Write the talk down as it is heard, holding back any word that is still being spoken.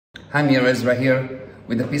Hi, Meir Ezra here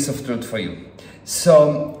with a piece of truth for you.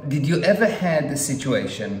 So, did you ever had a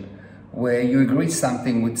situation where you agree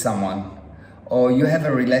something with someone, or you have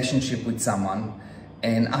a relationship with someone,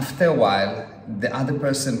 and after a while, the other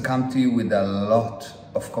person come to you with a lot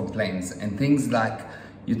of complaints and things like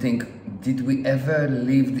you think, did we ever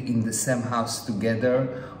lived in the same house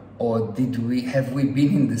together, or have we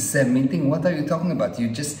been in the same meeting? What are you talking about?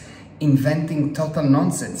 You're just inventing total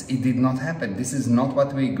nonsense. It did not happen. This is not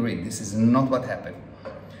what we agreed. This is not what happened.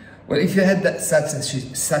 Well, if you had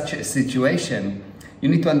such a situation, you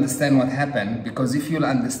need to understand what happened, because if you'll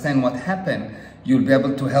understand what happened, you'll be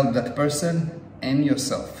able to help that person and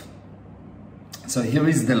yourself. So here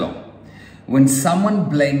is the law. When someone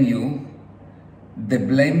blames you, they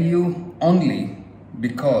blame you only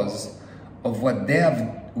because of what they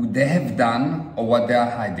have done or what they are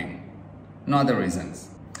hiding. No other reasons.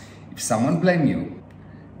 If someone blames you,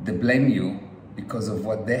 they blame you because of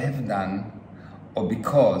what they have done or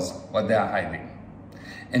because what they are hiding.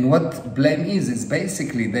 And what blame is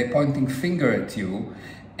basically they're pointing finger at you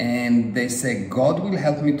and they say, God will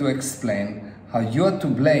help me to explain how you are to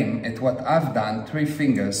blame at what I've done, 3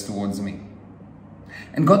 fingers towards me.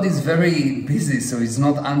 And God is very busy, so he's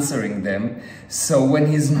not answering them. So when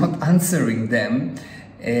he's not answering them,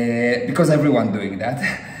 because everyone doing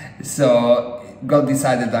that, so God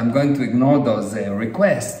decided I'm going to ignore those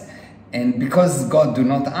requests. And because God do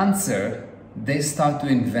not answer, they start to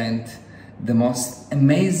invent the most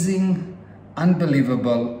amazing,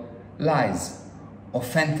 unbelievable lies or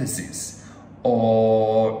fantasies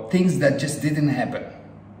or things that just didn't happen.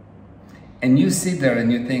 And you sit there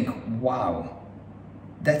and you think, wow,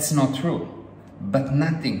 that's not true. But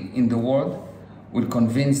nothing in the world will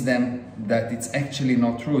convince them that it's actually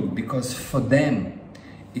not true, because for them,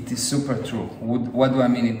 it is super true. What do I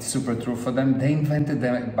mean it's super true for them? They invented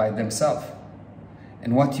them by themselves.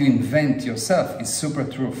 And what you invent yourself is super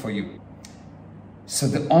true for you. So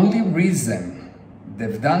the only reason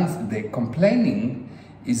they're complaining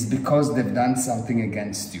is because they've done something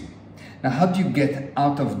against you. Now, how do you get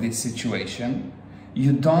out of this situation?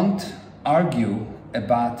 You don't argue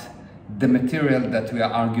about the material that we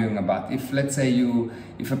are arguing about. If, let's say,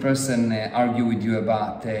 if a person argue with you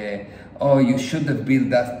about oh, you should have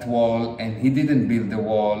built that wall and he didn't build the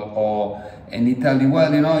wall, and he tell you,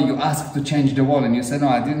 well, you know, you asked to change the wall, and you say, no,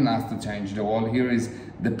 I didn't ask to change the wall, here is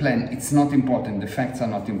the plan. It's not important, the facts are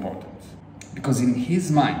not important. Because in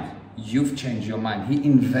his mind, you've changed your mind. He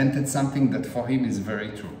invented something that for him is very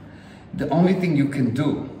true. The only thing you can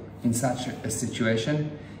do in such a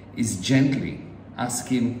situation is gently ask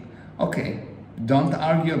him, okay, don't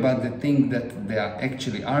argue about the thing that they are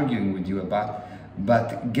actually arguing with you about,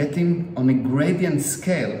 but get him on a gradient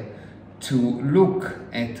scale to look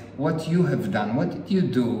at what you have done. What did you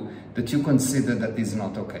do that you consider that is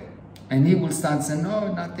not okay? And he will start saying,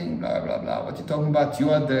 no, nothing, blah, blah, blah. What are you talking about? You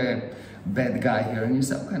are the bad guy here. And you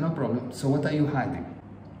say, okay, no problem. So what are you hiding?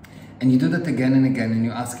 And you do that again and again, and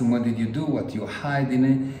you ask him, what did you do? What you hide, in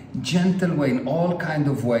a gentle way, in all kind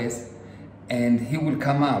of ways. And he will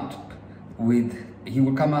come out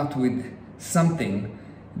with something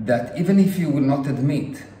that even if you will not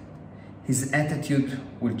admit, his attitude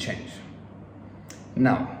will change.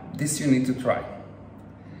 Now, this you need to try.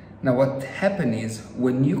 Now, what happens is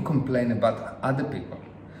when you complain about other people,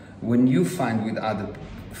 when you find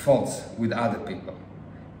faults with other people,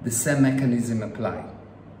 the same mechanism apply.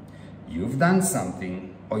 You've done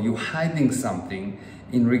something, or you're hiding something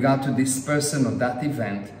in regard to this person or that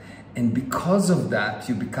event, and because of that,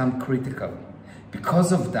 you become critical.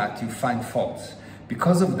 Because of that, you find faults.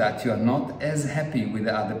 Because of that, you are not as happy with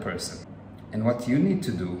the other person. And what you need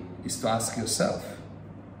to do is to ask yourself,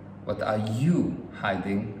 what are you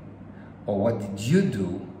hiding, or what did you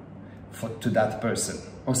do to that person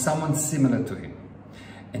or someone similar to him?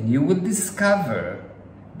 And you will discover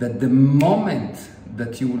that the moment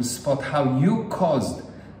that you will spot how you caused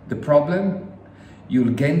the problem,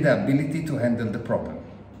 you'll gain the ability to handle the problem.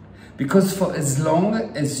 Because for as long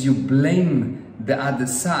as you blame the other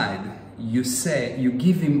side, you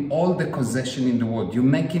give him all the possession in the world, you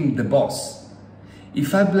make him the boss.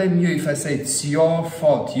 If I blame you, if I say it's your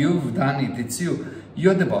fault, you've done it, it's you,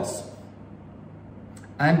 you're the boss.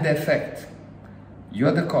 I'm the effect.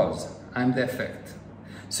 You're the cause, I'm the effect.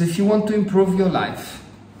 So if you want to improve your life,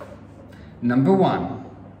 number 1,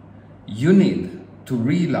 you need to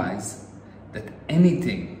realize that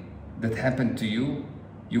anything that happened to you,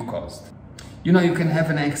 you caused. You know, you can have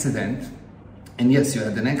an accident, and yes, you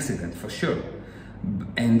had an accident for sure,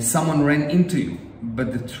 and someone ran into you,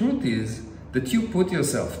 but the truth is that you put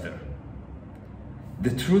yourself there.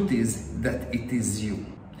 The truth is that it is you.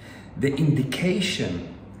 The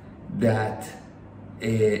indication that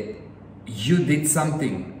you did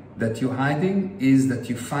something that you're hiding is that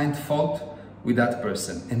you find fault with that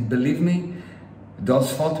person. And believe me,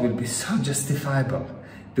 those faults will be so justifiable.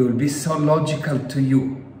 They will be so logical to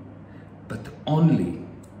you, but only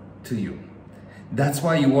to you. That's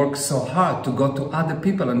why you work so hard to go to other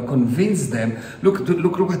people and convince them, look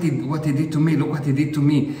what he did to me, look what he did to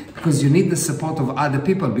me. Because you need the support of other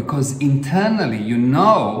people, because internally you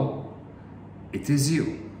know it is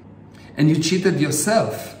you. And you cheated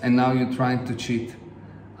yourself, and now you're trying to cheat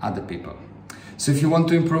other people. So if you want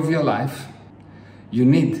to improve your life, you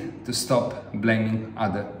need to stop blaming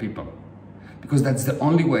other people. Because that's the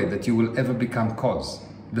only way that you will ever become cause.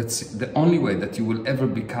 That's the only way that you will ever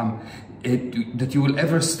become, that you will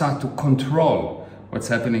ever start to control what's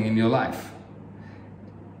happening in your life.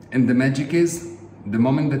 And the magic is, the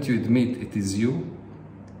moment that you admit it is you,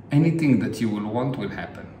 anything that you will want will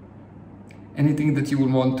happen. Anything that you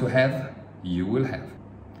will want to have, you will have.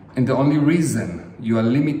 And the only reason you are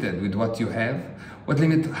limited with what you have, what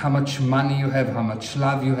limit how much money you have, how much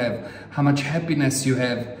love you have, how much happiness you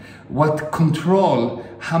have, what control,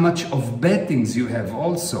 how much of bad things you have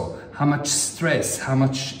also, how much stress, how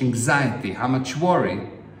much anxiety, how much worry,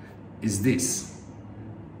 is this.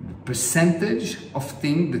 The percentage of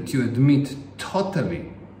things that you admit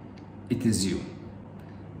totally, it is you.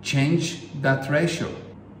 Change that ratio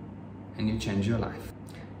and you change your life.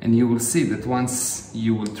 And you will see that once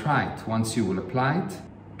you will try it, once you will apply it,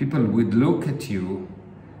 people would look at you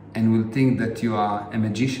and will think that you are a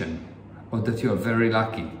magician or that you are very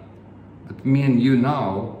lucky. But me and you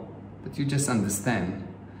know that you just understand.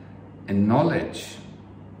 And knowledge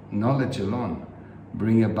alone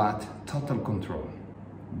bring about total control,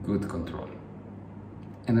 good control,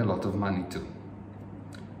 and a lot of money too.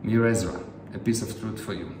 Meir Ezra, a piece of truth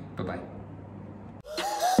for you. Bye-bye.